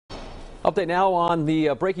Update now on the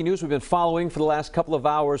breaking news we've been following for the last couple of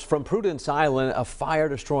hours from Prudence Island. A fire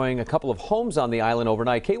destroying a couple of homes on the island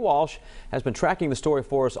overnight. Kate Walsh has been tracking the story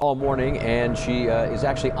for us all morning, and she is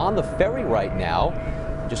actually on the ferry right now.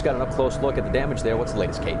 Just got an up close look at the damage there. What's the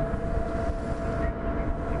latest, Kate?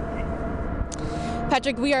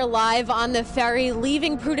 Patrick, we are live on the ferry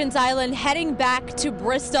leaving Prudence Island, heading back to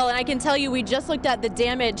Bristol. And I can tell you, we just looked at the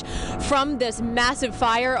damage from this massive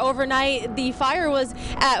fire overnight. The fire was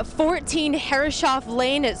at 14 Herreshoff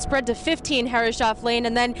Lane. It spread to 15 Herreshoff Lane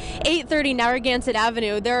and then 830 Narragansett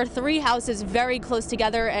Avenue. There are three houses very close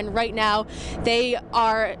together, and right now they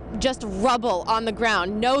are just rubble on the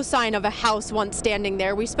ground. No sign of a house once standing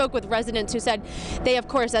there. We spoke with residents who said they, of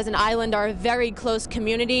course, as an island, are a very close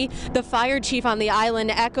community. The fire chief on the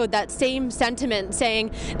island echoed that same sentiment,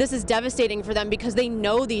 saying this is devastating for them because they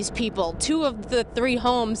know these people. Two of the three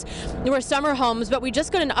homes were summer homes, but we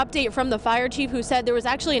just got an update from the fire chief who said there was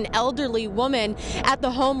actually an elderly woman at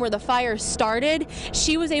the home where the fire started.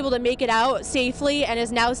 She was able to make it out safely and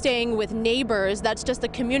is now staying with neighbors. That's just the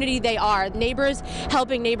community they are. Neighbors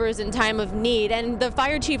helping neighbors in time of need. And the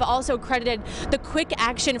fire chief also credited the quick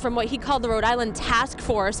action from what he called the Rhode Island Task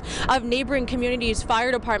Force of neighboring communities'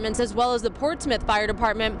 fire departments, as well as the Portsmouth Fire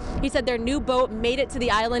Department. He said their new boat made it to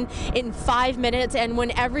the island in 5 minutes, and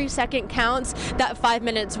when every second counts, that 5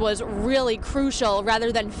 minutes was really crucial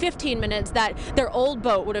rather than 15 minutes that their old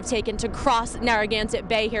boat would have taken to cross Narragansett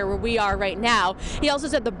Bay here where we are right now. He also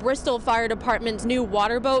said the Bristol Fire Department's new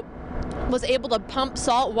water boat was able to pump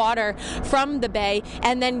salt water from the bay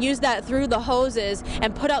and then use that through the hoses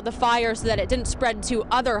and put out the fire so that it didn't spread to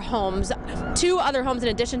other homes. Two other homes, in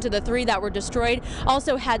addition to the three that were destroyed,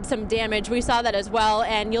 also had some damage. We saw that as well,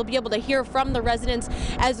 and you'll be able to hear from the residents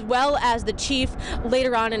as well as the chief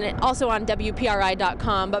later on, and also on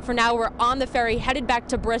WPRI.com. But for now, we're on the ferry headed back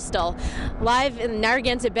to Bristol. Live in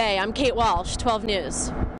Narragansett Bay, I'm Kate Walsh, 12 News.